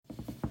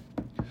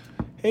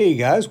Hey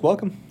guys,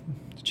 welcome.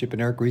 It's Chip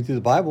and Eric read through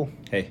the Bible.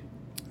 Hey,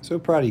 So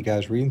proud of you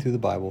guys reading through the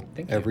Bible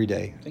thank you. every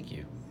day. Thank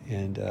you.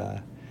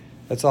 And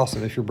that's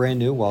awesome. If you're brand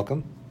new,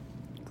 welcome.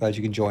 Glad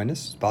you can join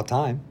us. It's about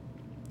time.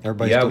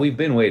 We've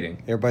been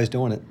waiting. Everybody's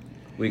doing it.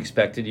 We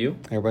expected you.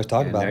 Everybody's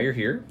talking and about now it. you're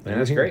here, Now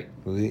and that's you're here.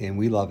 great. And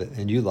we love it,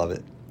 and you love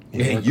it.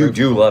 And we're You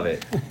do grateful. love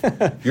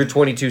it. You're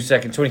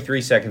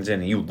 23 seconds in,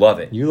 and you love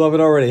it. You love it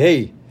already.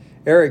 Hey,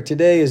 Eric,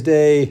 today is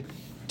day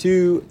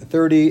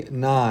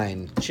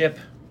 239. Chip,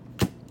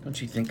 don't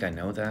you think I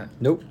know that?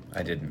 Nope.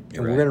 I didn't. And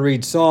You're we're right. going to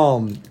read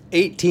Psalm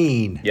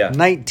 18, Yeah.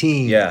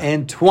 19, Yeah.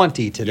 and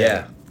 20 today.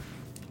 Yeah,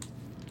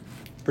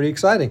 Pretty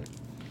exciting.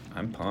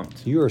 I'm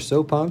pumped. You are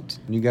so pumped.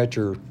 You got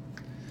your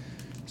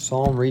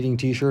Psalm reading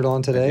T-shirt on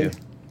I today. do.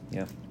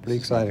 Yeah. Pretty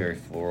This is my exciting. very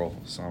floral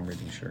psalm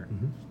reading shirt.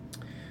 Mhm.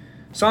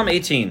 Psalm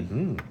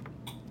 18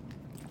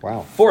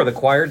 Wow, for the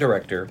choir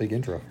director. big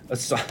intro.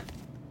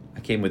 I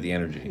came with the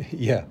energy.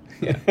 Yeah.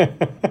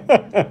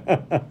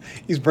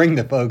 He's bringing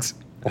the folks.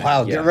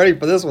 Wow, Yeah. get ready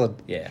for this one.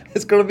 Yeah.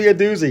 It's going to be a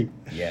doozy.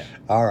 Yeah.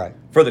 All right.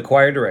 For the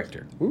choir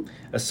director, Ooh.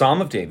 a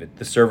psalm of David,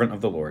 the servant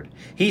of the Lord.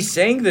 He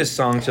sang this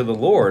song to the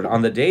Lord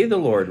on the day the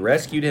Lord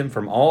rescued him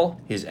from all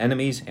his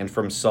enemies and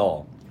from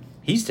Saul.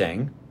 He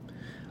sang,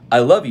 I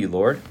love you,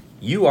 Lord.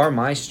 You are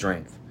my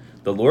strength.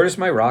 The Lord is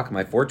my rock,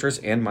 my fortress,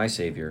 and my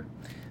Savior.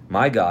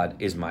 My God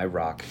is my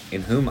rock,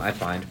 in whom I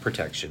find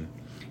protection.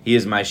 He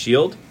is my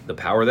shield, the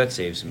power that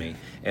saves me,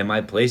 and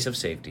my place of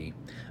safety.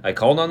 I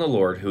called on the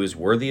Lord, who is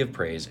worthy of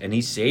praise, and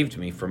he saved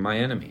me from my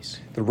enemies.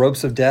 The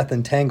ropes of death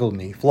entangled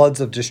me. Floods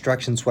of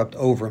destruction swept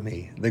over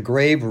me. The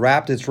grave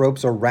wrapped its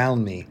ropes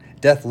around me.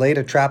 Death laid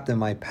a trap in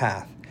my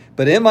path.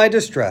 But in my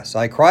distress,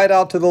 I cried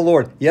out to the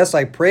Lord. Yes,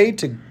 I prayed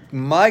to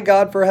my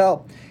God for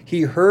help.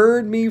 He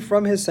heard me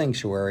from his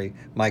sanctuary.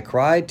 My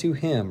cry to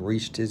him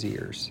reached his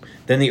ears.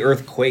 Then the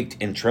earth quaked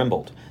and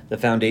trembled. The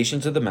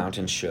foundations of the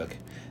mountains shook.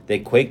 They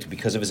quaked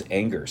because of his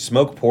anger.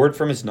 Smoke poured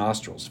from his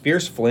nostrils.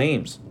 Fierce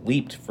flames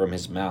leaped from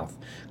his mouth.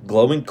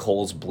 Glowing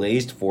coals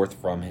blazed forth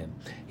from him.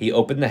 He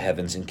opened the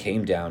heavens and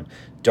came down.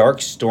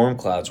 Dark storm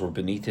clouds were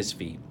beneath his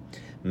feet.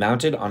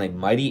 Mounted on a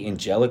mighty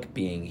angelic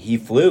being, he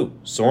flew,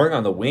 soaring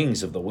on the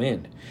wings of the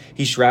wind.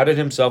 He shrouded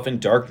himself in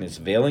darkness,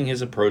 veiling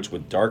his approach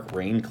with dark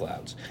rain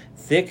clouds.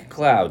 Thick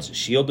clouds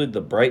shielded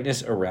the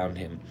brightness around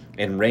him,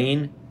 and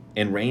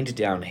rained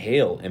down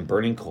hail and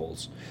burning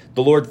coals.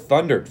 The Lord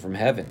thundered from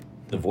heaven.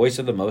 The voice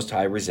of the Most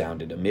High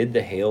resounded amid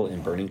the hail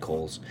and burning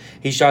coals.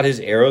 He shot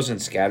his arrows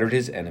and scattered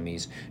his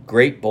enemies.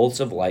 Great bolts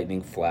of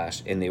lightning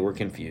flashed, and they were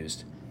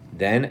confused.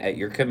 Then, at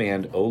your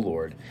command, O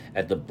Lord,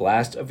 at the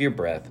blast of your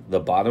breath, the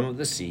bottom of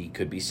the sea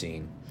could be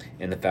seen,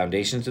 and the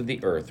foundations of the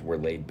earth were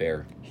laid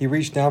bare. He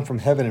reached down from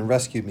heaven and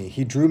rescued me.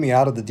 He drew me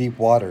out of the deep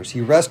waters.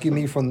 He rescued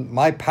me from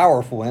my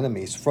powerful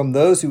enemies, from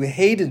those who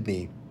hated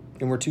me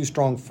and were too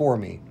strong for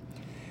me.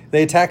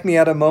 They attacked me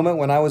at a moment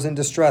when I was in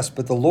distress,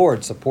 but the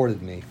Lord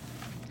supported me.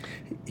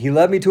 He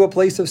led me to a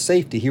place of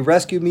safety. He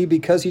rescued me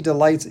because he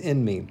delights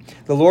in me.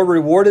 The Lord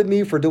rewarded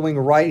me for doing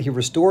right. He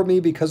restored me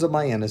because of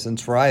my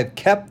innocence, for I have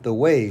kept the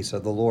ways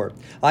of the Lord.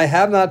 I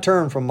have not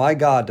turned from my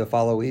God to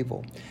follow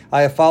evil.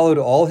 I have followed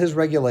all his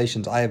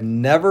regulations. I have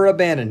never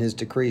abandoned his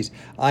decrees.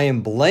 I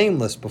am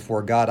blameless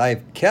before God. I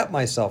have kept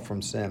myself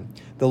from sin.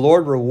 The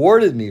Lord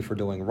rewarded me for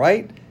doing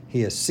right.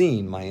 He has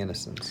seen my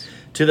innocence.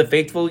 To the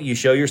faithful, you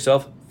show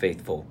yourself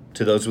faithful.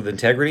 To those with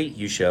integrity,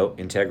 you show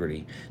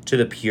integrity. To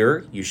the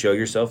pure, you show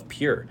yourself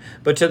pure.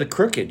 But to the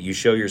crooked, you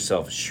show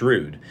yourself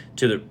shrewd.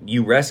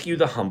 You rescue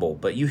the humble,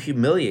 but you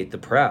humiliate the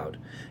proud.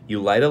 You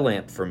light a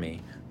lamp for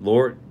me.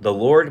 The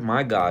Lord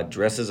my God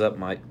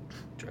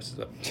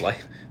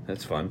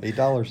that's fun.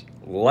 $8.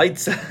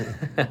 Lights.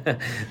 The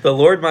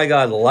Lord my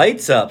God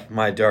lights up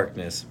my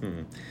darkness.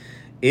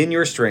 In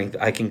your strength,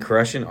 I can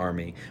crush an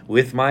army.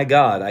 With my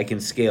God, I can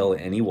scale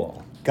any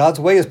wall. God's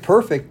way is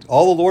perfect.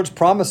 All the Lord's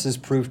promises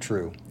prove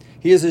true.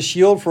 He is a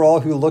shield for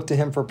all who look to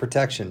him for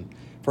protection.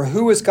 For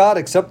who is God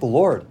except the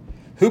Lord?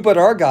 Who but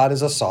our God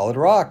is a solid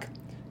rock?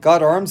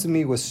 God arms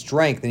me with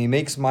strength, and he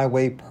makes my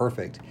way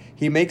perfect.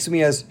 He makes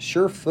me as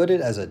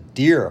sure-footed as a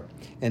deer,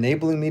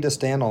 enabling me to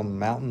stand on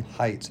mountain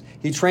heights.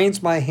 He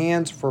trains my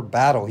hands for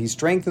battle. He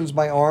strengthens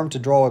my arm to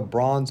draw a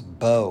bronze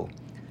bow.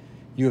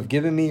 You have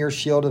given me your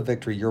shield of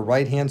victory. Your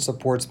right hand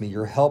supports me.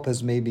 Your help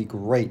has made me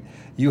great.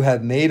 You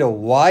have made a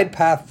wide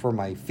path for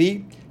my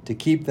feet to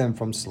keep them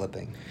from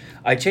slipping.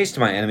 I chased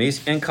my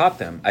enemies and caught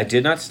them. I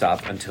did not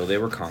stop until they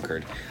were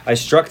conquered. I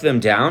struck them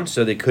down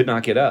so they could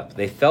not get up.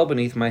 They fell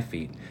beneath my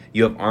feet.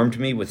 You have armed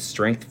me with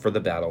strength for the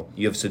battle.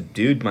 You have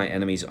subdued my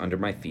enemies under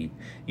my feet.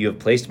 You have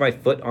placed my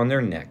foot on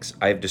their necks.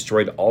 I have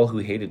destroyed all who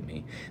hated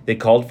me. They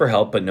called for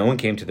help, but no one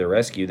came to their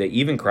rescue. They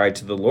even cried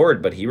to the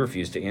Lord, but he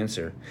refused to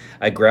answer.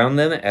 I ground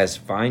them as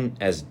fine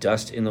as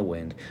dust in the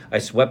wind. I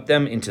swept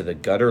them into the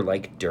gutter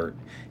like dirt.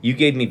 You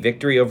gave me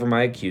victory over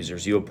my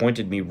accusers. You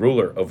appointed me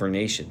ruler over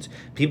nations.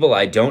 People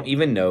I don't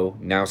even know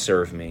now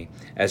serve me.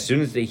 As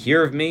soon as they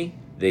hear of me,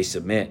 they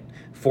submit.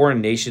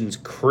 Foreign nations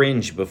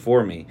cringe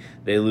before me.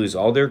 They lose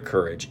all their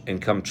courage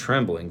and come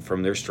trembling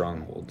from their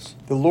strongholds.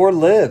 The Lord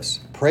lives.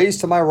 Praise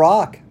to my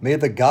rock. May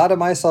the God of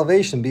my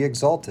salvation be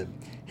exalted.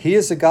 He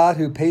is the God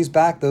who pays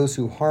back those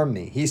who harm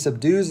me. He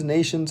subdues the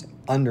nations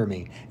under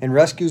me and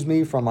rescues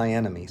me from my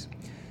enemies.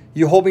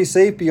 You hold me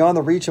safe beyond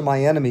the reach of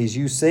my enemies.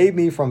 You save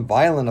me from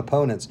violent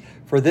opponents.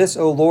 For this,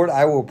 O Lord,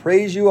 I will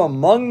praise you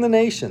among the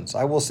nations.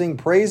 I will sing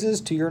praises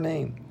to your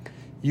name.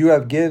 You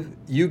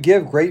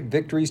give great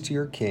victories to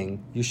your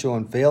king. You show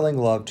unfailing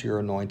love to your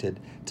anointed,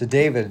 to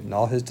David and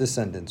all his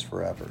descendants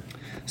forever.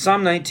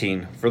 Psalm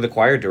 19, for the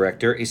choir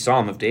director, a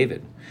psalm of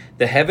David.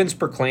 The heavens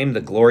proclaim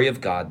the glory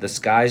of God. The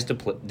skies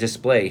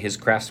display his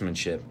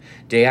craftsmanship.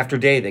 Day after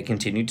day they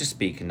continue to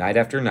speak. Night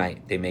after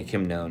night they make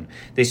him known.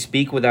 They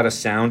speak without a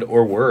sound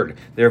or word.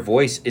 Their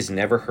voice is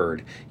never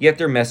heard. Yet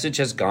their message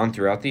has gone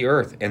throughout the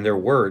earth, and their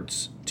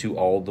words to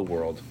all the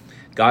world.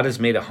 God has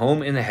made a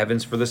home in the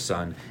heavens for the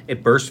sun.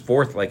 It bursts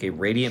forth like a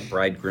radiant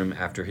bridegroom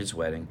after his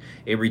wedding.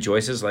 It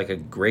rejoices like a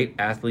great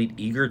athlete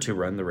eager to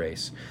run the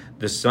race.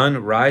 The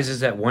sun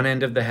rises at one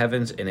end of the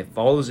heavens, and it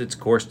follows its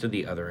course to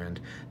the other end.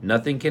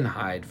 Nothing can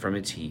hide from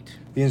its heat.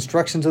 The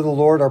instructions of the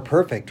Lord are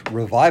perfect,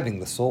 reviving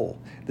the soul.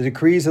 The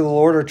decrees of the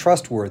Lord are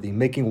trustworthy,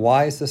 making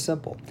wise the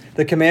simple.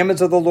 The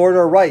commandments of the Lord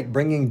are right,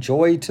 bringing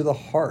joy to the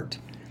heart.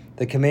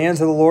 The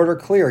commands of the Lord are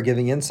clear,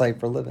 giving insight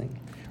for living.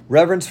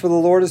 Reverence for the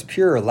Lord is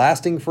pure,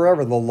 lasting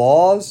forever. The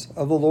laws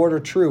of the Lord are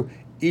true.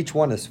 Each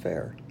one is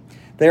fair.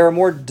 They are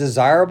more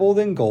desirable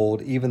than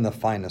gold, even the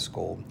finest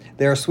gold.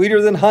 They are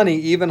sweeter than honey,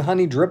 even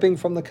honey dripping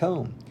from the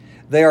comb.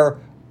 They are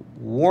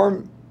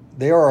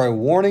a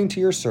warning to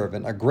your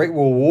servant, a great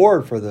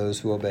reward for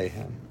those who obey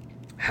him.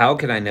 How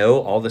can I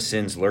know all the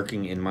sins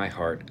lurking in my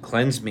heart?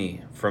 Cleanse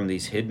me from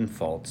these hidden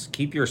faults.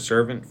 Keep your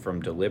servant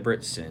from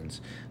deliberate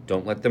sins.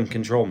 Don't let them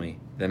control me.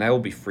 Then I will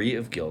be free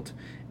of guilt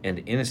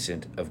and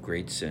innocent of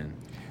great sin.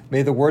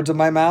 May the words of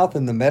my mouth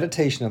and the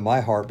meditation of my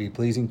heart be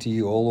pleasing to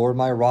you, O Lord,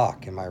 my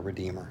rock and my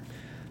redeemer.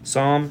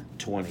 Psalm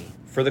 20.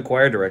 For the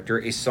choir director,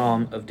 a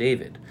psalm of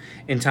David.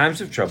 In times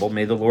of trouble,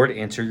 may the Lord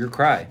answer your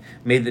cry.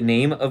 May the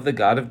name of the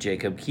God of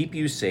Jacob keep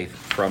you safe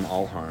from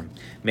all harm.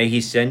 May he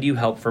send you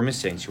help from his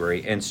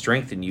sanctuary and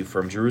strengthen you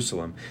from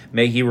Jerusalem.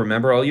 May he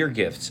remember all your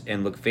gifts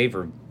and look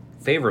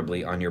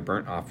favorably on your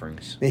burnt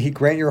offerings. May he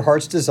grant your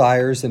heart's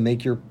desires and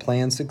make your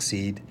plans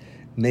succeed.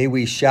 May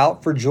we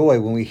shout for joy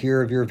when we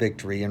hear of your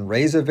victory and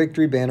raise a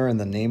victory banner in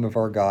the name of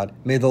our God.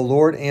 May the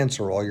Lord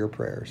answer all your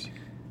prayers.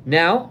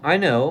 Now I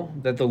know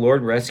that the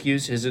Lord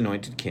rescues his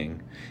anointed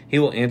king. He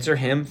will answer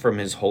him from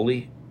his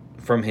holy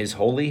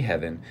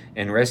heaven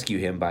and rescue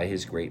him by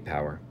his great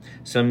power.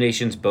 Some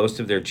nations boast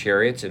of their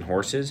chariots and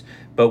horses,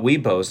 but we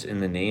boast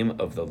in the name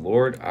of the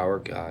Lord our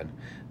God.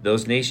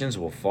 Those nations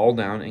will fall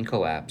down and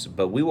collapse,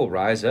 but we will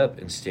rise up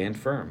and stand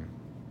firm.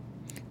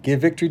 Give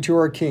victory to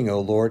our King, O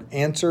Lord.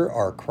 Answer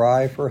our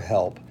cry for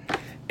help.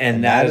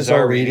 And that is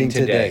our reading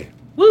today.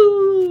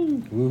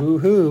 Woo!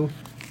 Woo-hoo-hoo.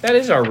 That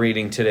is our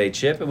reading today,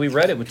 Chip, and we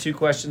read it with two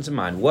questions in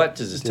mind. What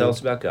does this tell us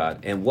about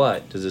God? And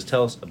what does this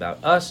tell us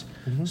about us?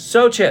 Mm-hmm.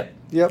 So, Chip,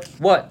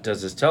 what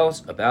does this tell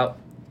us about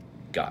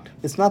God?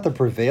 It's not the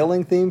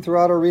prevailing theme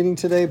throughout our reading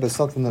today, but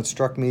something that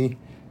struck me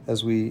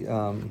as we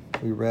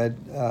read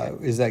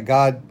is that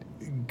God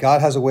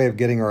has a way of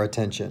getting our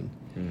attention.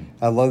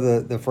 I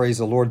love the phrase,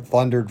 the Lord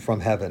thundered from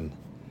heaven.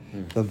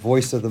 The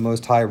voice of the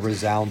Most High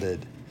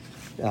resounded.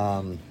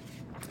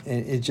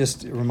 And it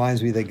just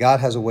reminds me that God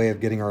has a way of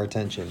getting our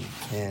attention.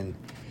 And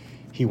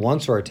he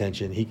wants our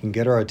attention. He can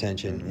get our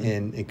attention. Mm-hmm.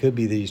 And it could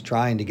be that he's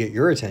trying to get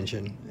your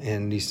attention.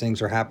 And these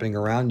things are happening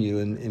around you.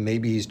 And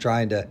maybe he's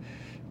trying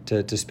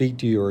to speak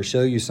to you or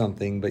show you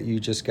something. But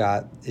you just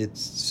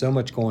it's so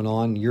much going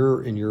on.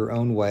 You're in your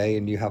own way.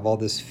 And you have all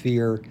this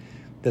fear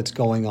that's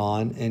going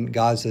on. And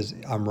God says,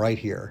 I'm right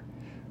here.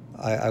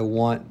 I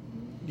want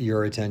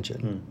your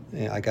attention.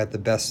 I got the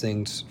best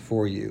things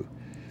for you,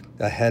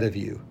 ahead of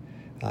you,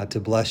 to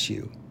bless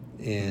you,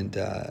 and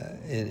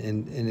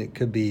it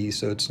could be,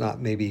 so it's not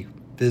maybe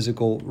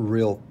physical,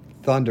 real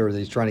thunder that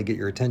he's trying to get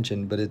your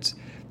attention, but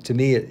to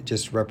me it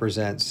just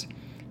represents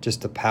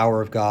just the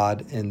power of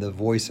God and the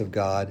voice of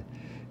God,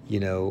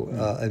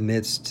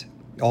 amidst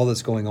all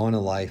that's going on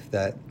in life.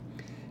 That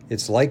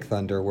it's like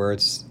thunder, where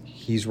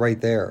he's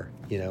right there,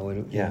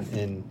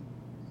 and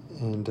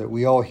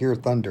we all hear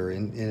thunder,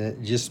 and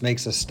it just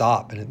makes us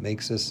stop, and it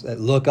makes us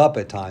look up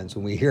at times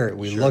when we hear it.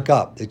 We look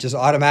up. It's just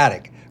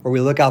automatic. Or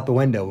we look out the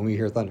window when we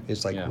hear thunder.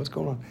 It's like, what's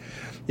going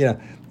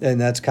on? And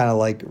that's kind of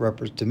like,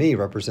 to me,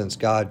 represents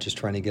God just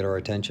trying to get our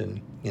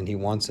attention, and he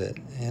wants it.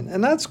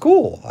 And that's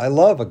cool. I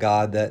love a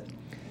God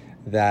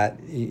that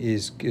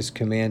is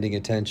commanding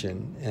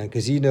attention,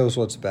 because he knows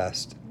what's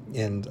best.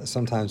 And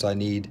sometimes I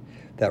need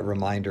that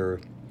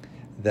reminder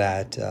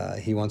that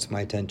he wants my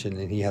attention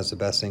and he has the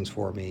best things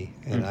for me,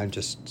 and I'm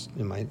just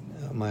in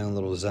my own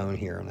little zone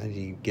here, and I need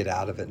to get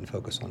out of it and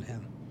focus on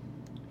him.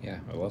 Yeah,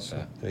 I love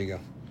that. There you go.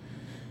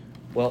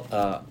 Well,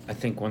 I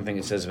think one thing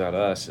it says about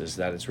us is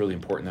that it's really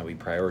important that we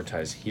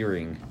prioritize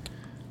hearing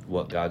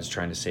what God's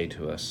trying to say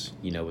to us,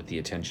 with the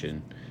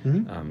attention.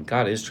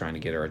 God is trying to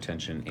get our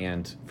attention.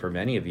 And for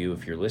many of you,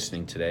 if you're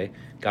listening today,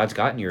 God's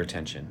gotten your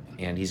attention.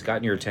 And he's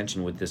gotten your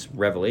attention with this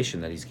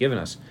revelation that he's given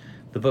us.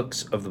 The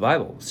books of the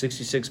Bible,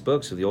 66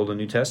 books of the Old and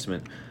New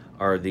Testament,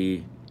 are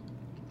the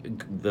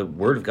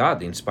Word of God,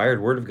 the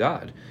inspired Word of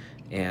God.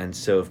 And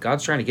so if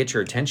God's trying to get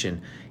your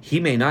attention, he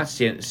may not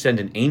send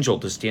an angel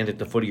to stand at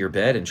the foot of your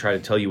bed and try to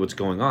tell you what's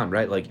going on,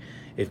 right? Like,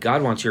 if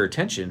God wants your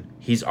attention,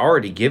 he's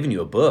already given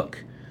you a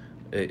book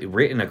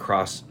written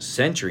across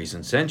centuries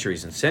and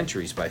centuries and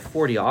centuries by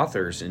 40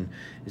 authors in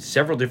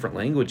several different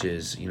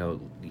languages. You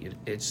know,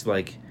 it's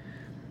like,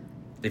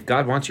 if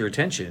God wants your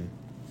attention,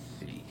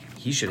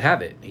 he should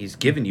have it. He's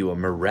given you a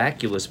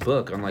miraculous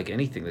book, unlike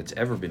anything that's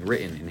ever been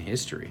written in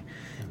history.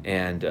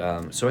 And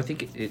so I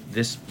think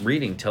this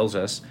reading tells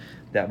us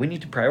that we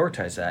need to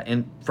prioritize that.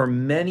 And for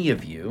many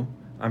of you,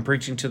 I'm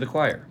preaching to the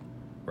choir,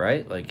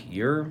 right? Like,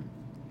 you're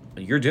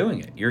doing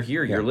it. You're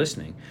here. Yeah. You're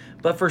listening.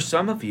 But for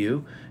some of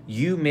you,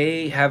 you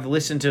may have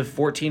listened to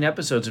 14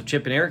 episodes of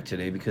Chip and Eric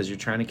today because you're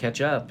trying to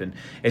catch up. And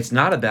it's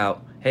not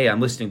about, hey,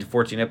 I'm listening to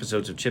 14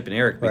 episodes of Chip and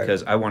Eric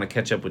because I want to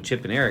catch up with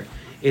Chip and Eric.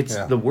 It's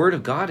the Word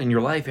of God in your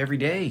life every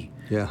day.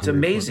 Yeah, it's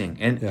amazing.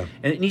 And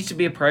it needs to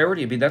be a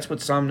priority. I mean, that's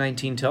what Psalm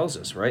 19 tells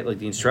us, right? Like,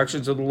 the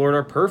instructions of the Lord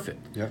are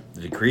perfect. Yeah.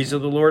 The decrees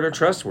of the Lord are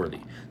trustworthy.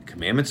 The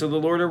commandments of the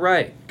Lord are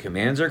right.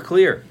 Commands are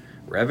clear.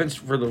 Reverence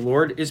for the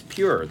Lord is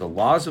pure. The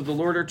laws of the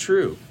Lord are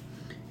true.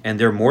 And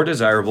they're more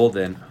desirable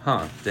than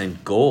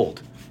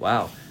gold.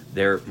 Wow.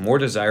 They're more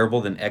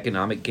desirable than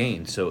economic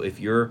gain. So if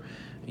you're,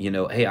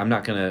 hey, I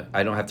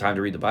don't have time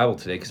to read the Bible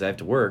today because I have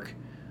to work.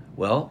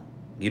 Well,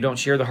 you don't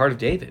share the heart of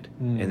David.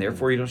 And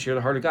therefore you don't share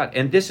the heart of God.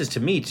 And this is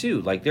to me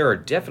too. Like, there are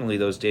definitely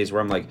those days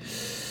where I'm like,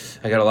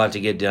 I got a lot to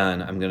get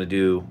done. I'm going to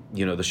do,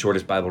 the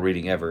shortest Bible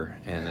reading ever.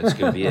 And that's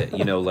going to be it.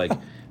 Like,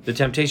 the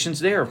temptation's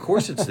there. Of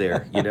course it's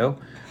there,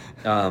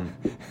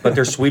 but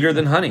they're sweeter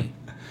than honey.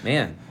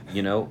 Man,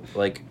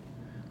 like,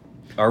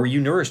 are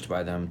you nourished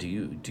by them? Do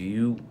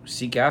you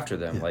seek after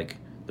them? Yeah. Like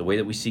the way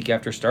that we seek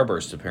after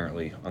Starburst,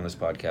 apparently, on this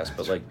podcast.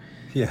 But like,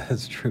 yeah,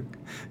 that's true.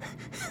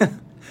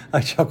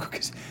 I chuckle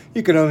because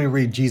you can only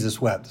read Jesus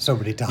Wept so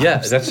many times. Yeah,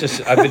 that's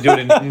just, I've been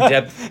doing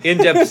an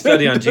in-depth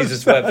study on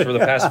Jesus Wept for the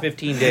past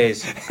 15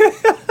 days.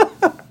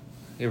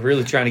 You're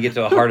really trying to get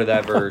to the heart of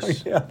that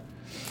verse. Yeah.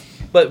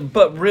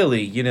 But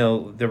really,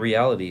 the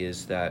reality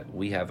is that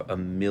we have a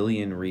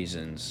million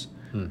reasons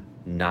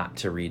not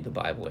to read the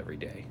Bible every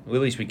day. Well,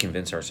 at least we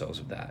convince ourselves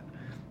of that.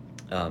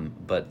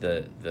 But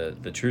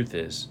the truth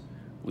is,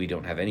 we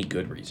don't have any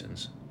good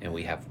reasons, and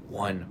we have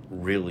one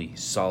really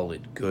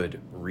solid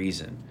good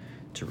reason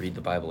to read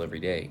the Bible every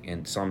day.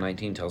 And Psalm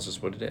 19 tells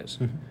us what it is.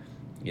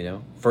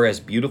 For as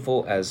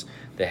beautiful as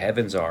the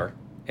heavens are,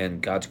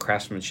 and God's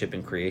craftsmanship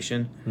in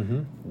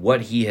creation,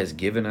 what he has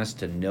given us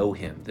to know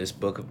him, this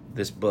book,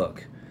 the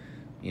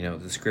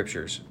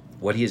scriptures,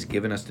 what he has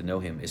given us to know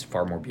him is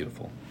far more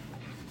beautiful.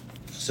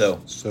 So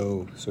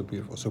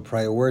beautiful. So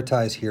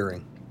prioritize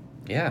hearing.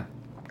 Yeah,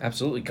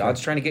 absolutely.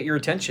 God's trying to get your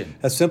attention.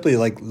 That's simply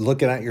like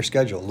looking at your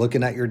schedule,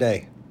 looking at your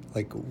day.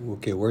 Like,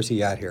 okay, where's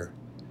he at here?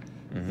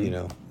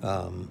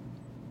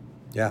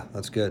 Yeah,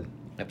 that's good.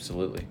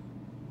 Absolutely.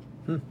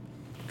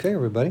 Okay,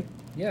 everybody.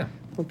 Yeah.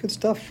 Well, good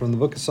stuff from the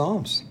Book of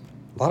Psalms.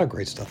 A lot of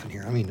great stuff in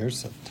here. I mean,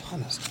 there's a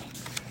ton of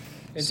stuff.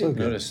 I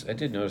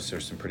did notice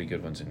there's some pretty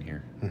good ones in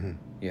here.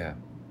 Yeah.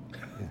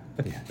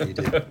 Yeah, you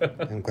did.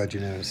 I'm glad you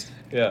noticed.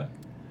 Yeah.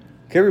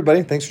 Okay,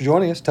 everybody. Thanks for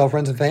joining us. Tell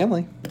friends and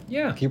family.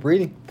 Yeah. Keep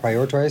reading.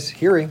 Prioritize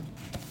hearing.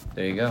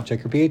 There you go.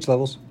 Check your pH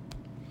levels.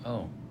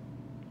 Oh.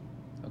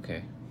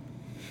 Okay.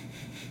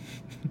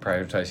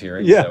 Prioritize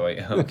hearing? Yeah.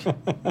 Okay.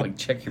 Like,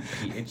 check your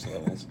pH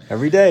levels.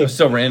 Every day. That was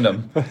so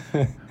random.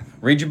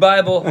 Read your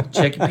Bible.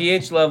 Check your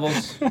pH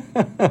levels.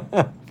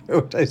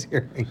 Prioritize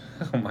hearing.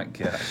 Oh, my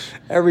gosh.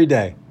 Every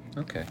day.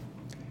 Okay.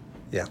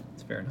 Yeah.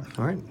 That's fair enough.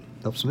 All right.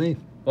 Helps me.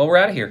 Well, we're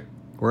out of here.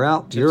 We're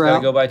out. Chip's You're gotta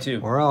out. Go by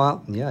too. We're all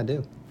out. Yeah, I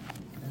do.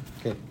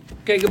 Okay.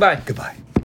 Okay, goodbye. Goodbye.